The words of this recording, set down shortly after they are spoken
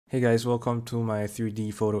Hey guys, welcome to my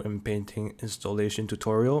 3D Photo Inpainting installation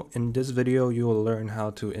tutorial. In this video, you will learn how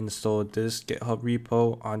to install this GitHub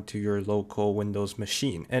repo onto your local Windows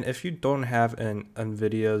machine. And if you don't have an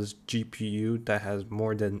NVIDIA's GPU that has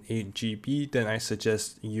more than 8 GB, then I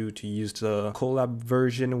suggest you to use the collab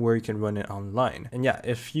version where you can run it online. And yeah,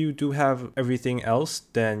 if you do have everything else,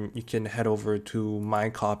 then you can head over to my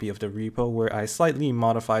copy of the repo where I slightly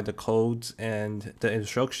modify the codes and the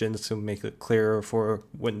instructions to make it clearer for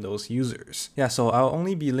Windows users. Yeah, so I'll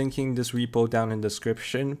only be linking this repo down in the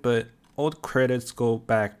description, but all the credits go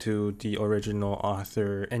back to the original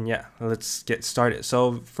author. And yeah, let's get started.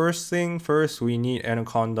 So first thing first, we need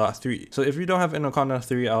Anaconda 3. So if you don't have Anaconda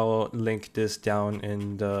 3, I'll link this down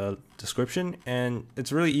in the description, and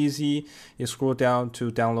it's really easy. You scroll down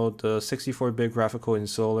to download the 64-bit graphical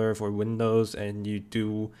installer for Windows, and you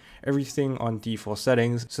do everything on default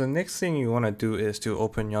settings. So the next thing you want to do is to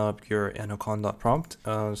open up your Anaconda prompt.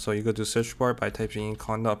 So you go to search bar by typing in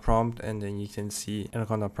Anaconda prompt, and then you can see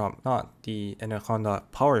Anaconda prompt, not the Anaconda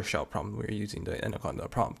PowerShell prompt. We're using the Anaconda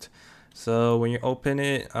prompt. So when you open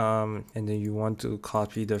it, and then you want to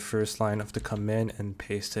copy the first line of the command and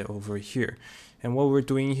paste it over here. And what we're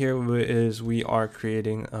doing here is we are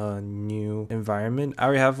creating a new environment. I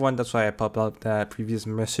already have one, that's why I popped up that previous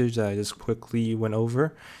message that I just quickly went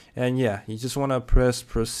over. And yeah, you just want to press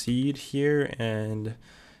proceed here and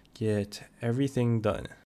get everything done.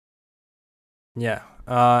 Yeah,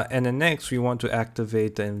 and then next we want to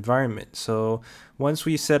activate the environment. So once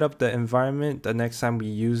we set up the environment, the next time we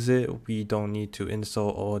use it, we don't need to install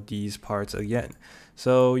all these parts again.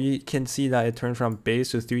 So you can see that it turned from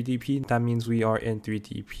base to 3DP. That means we are in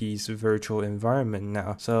 3DP's virtual environment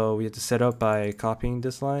now. So we have to set up by copying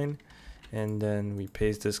this line, and then we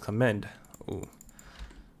paste this command. Ooh.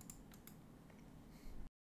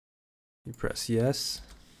 You press yes.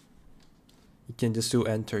 You can just do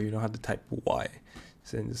enter, you don't have to type Y,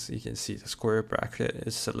 since you can see the square bracket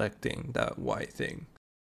is selecting that Y thing.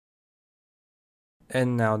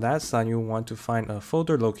 And now that's done, you want to find a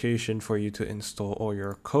folder location for you to install all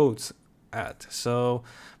your codes at. So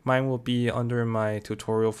mine will be under my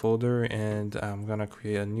tutorial folder, and I'm gonna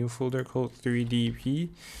create a new folder called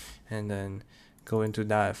 3DP, and then go into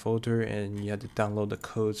that folder, and you have to download the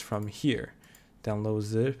codes from here. Download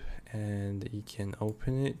zip, and you can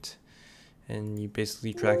open it. And you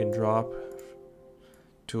basically drag and drop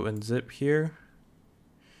to unzip here,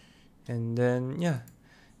 and then yeah,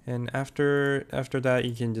 and after that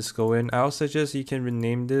you can just go in. I'll suggest you can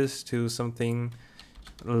rename this to something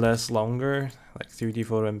less longer, like 3D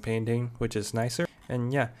Photo Inpainting, which is nicer.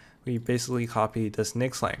 And yeah, we basically copy this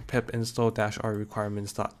next line, pip install -r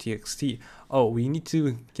requirements.txt. Oh, we need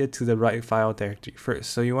to get to the right file directory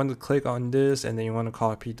first. So you want to click on this, and then you want to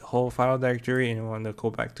copy the whole file directory, and you want to go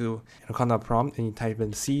back to Anaconda prompt, and you type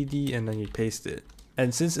in cd, and then you paste it.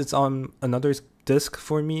 And since it's on another disk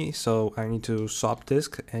for me, so I need to swap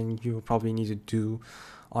disk, and you will probably need to do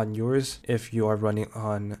on yours if you are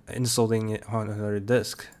installing it on another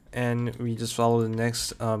disk. And we just follow the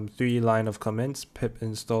next 3 line of comments: pip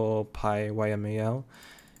install py-ymal,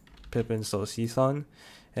 pip install cthon.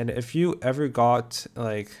 And if you ever got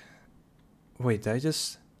like, wait, did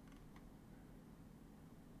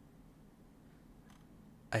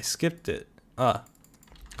I skipped it.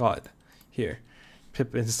 God, here,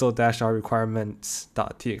 pip install -r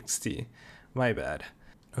requirements.txt. My bad.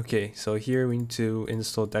 Okay, so here we need to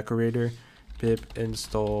install decorator. Pip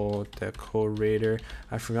install decorator.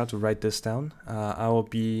 I forgot to write this down. I will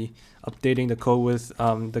be updating the code with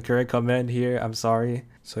the correct command here. I'm sorry.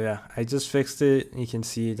 So yeah, I just fixed it. You can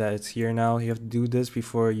see that it's here now. You have to do this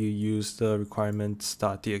before you use the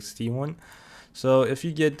requirements.txt one. So if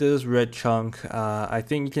you get this red chunk, I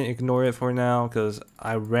think you can ignore it for now, because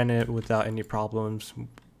I ran it without any problems.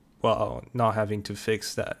 Well, not having to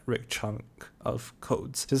fix that red chunk of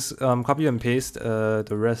codes. Just copy and paste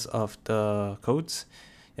the rest of the codes.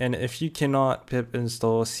 And if you cannot pip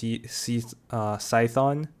install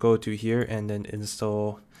Cython, go to here and then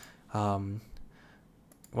install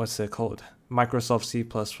what's it called? Microsoft C++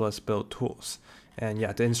 build tools. And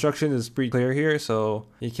yeah, the instruction is pretty clear here, so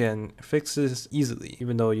you can fix this easily,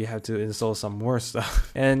 even though you have to install some more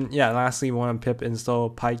stuff. And yeah, lastly, we want to pip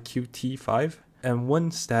install pyqt5. And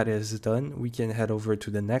once that is done, we can head over to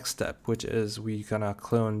the next step, which is we gonna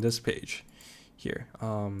clone this page here.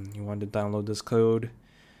 You want to download this code,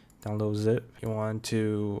 download zip.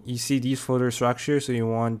 You see these folder structures, so you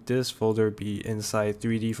want this folder be inside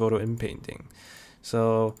 3D Photo Inpainting.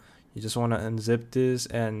 So You just want to unzip this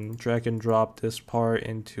and drag and drop this part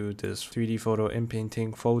into this 3D Photo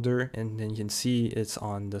Inpainting folder, and then you can see it's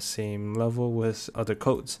on the same level with other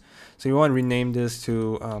codes. So you want to rename this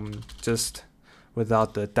to just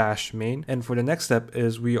without the dash main. And for the next step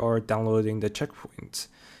is we are downloading the checkpoints.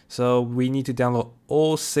 So we need to download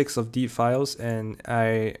all 6 of these files, and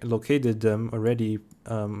I located them already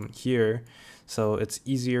here, so it's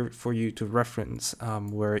easier for you to reference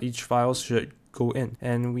where each file should go in.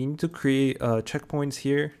 And we need to create checkpoints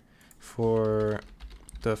here for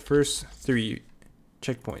the first 3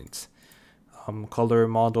 checkpoints: color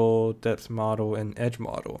model, depth model, and edge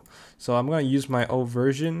model. So I'm going to use my old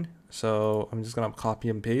version, so I'm just going to copy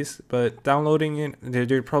and paste, but downloading it,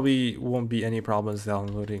 there probably won't be any problems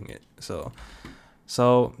downloading it. So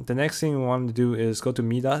the next thing you want to do is go to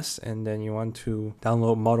Midas, and then you want to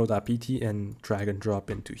download model.pt and drag and drop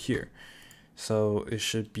into here. So it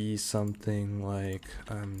should be something like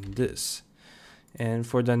this. And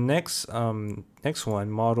for the next one,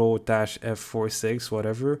 model-f46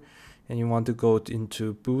 whatever, and you want to go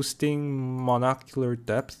into boosting monocular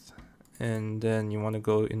depth, and then you want to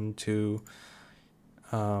go into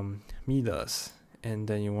Midas, and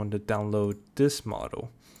then you want to download this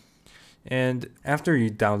model. And after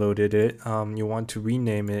you downloaded it, you want to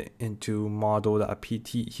rename it into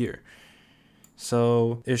model.pt here.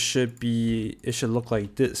 So it should look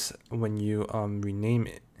like this when you rename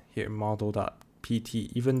it here,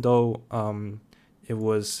 model.pt, even though it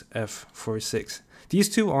was f46. These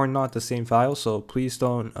two are not the same file, so please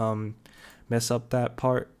don't mess up that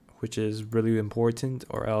part, which is really important,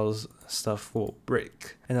 or else stuff will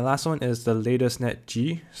break. And the last one is the latest net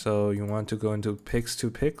G. So you want to go into pics to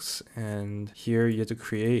pics, and here you have to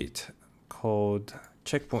create called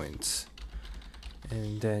checkpoints.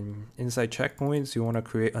 And then inside checkpoints, you want to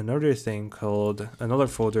create another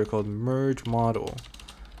folder called merge model,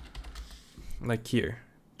 like here,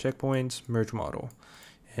 checkpoints merge model.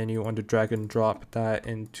 And you want to drag and drop that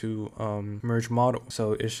into merge model,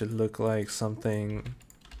 so it should look like something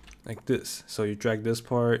like this. So you drag this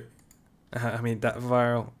part, that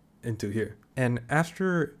file, into here. And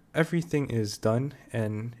after everything is done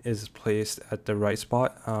and is placed at the right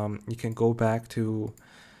spot, you can go back to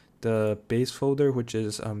the base folder, which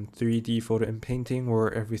is 3D Photo Inpainting,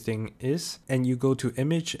 where everything is, and you go to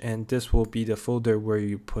image, and this will be the folder where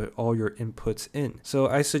you put all your inputs in. So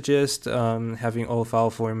I suggest having all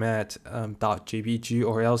file format .jpg,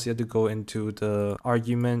 or else you have to go into the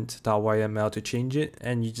argument.yml to change it,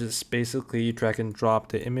 and you just basically drag and drop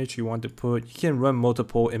the image you want to put. You can run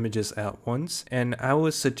multiple images at once, and I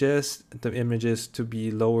would suggest the images to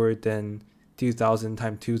be lower than 2000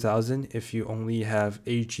 × 2000 if you only have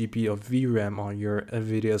 8 GB of VRAM on your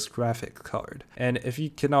NVIDIA's graphic card. And if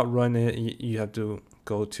you cannot run it, you have to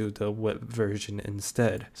go to the web version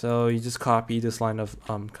instead. So you just copy this line of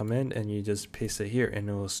command and you just paste it here, and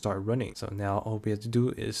it will start running. So now all we have to do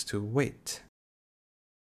is to wait.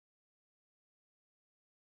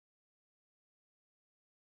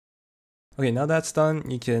 Okay, now that's done,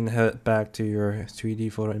 you can head back to your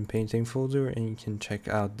 3D Photo Inpainting folder and you can check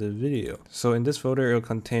out the video. So in this folder, it will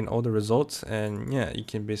contain all the results, and yeah, you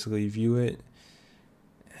can basically view it,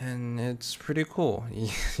 and it's pretty cool. You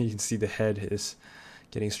can see the head is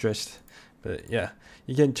getting stretched, but yeah,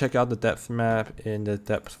 you can check out the depth map in the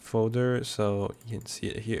depth folder, so you can see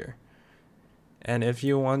it here. And if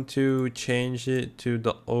you want to change it to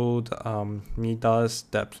the old Midas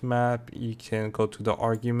depth map, you can go to the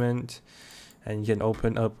argument, and you can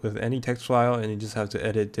open up with any text file, and you just have to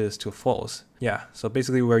edit this to false. Yeah, so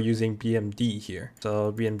basically we're using BMD here.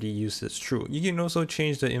 So BMD uses true. You can also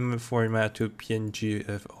change the image format to PNG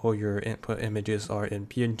if all your input images are in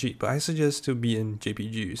PNG, but I suggest to be in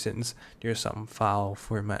JPG since there's some file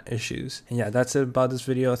format issues. And yeah, that's it about this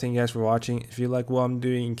video. Thank you guys for watching. If you like what I'm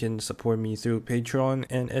doing, you can support me through Patreon.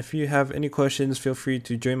 And if you have any questions, feel free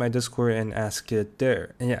to join my Discord and ask it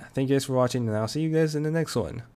there. And yeah, thank you guys for watching, and I'll see you guys in the next one.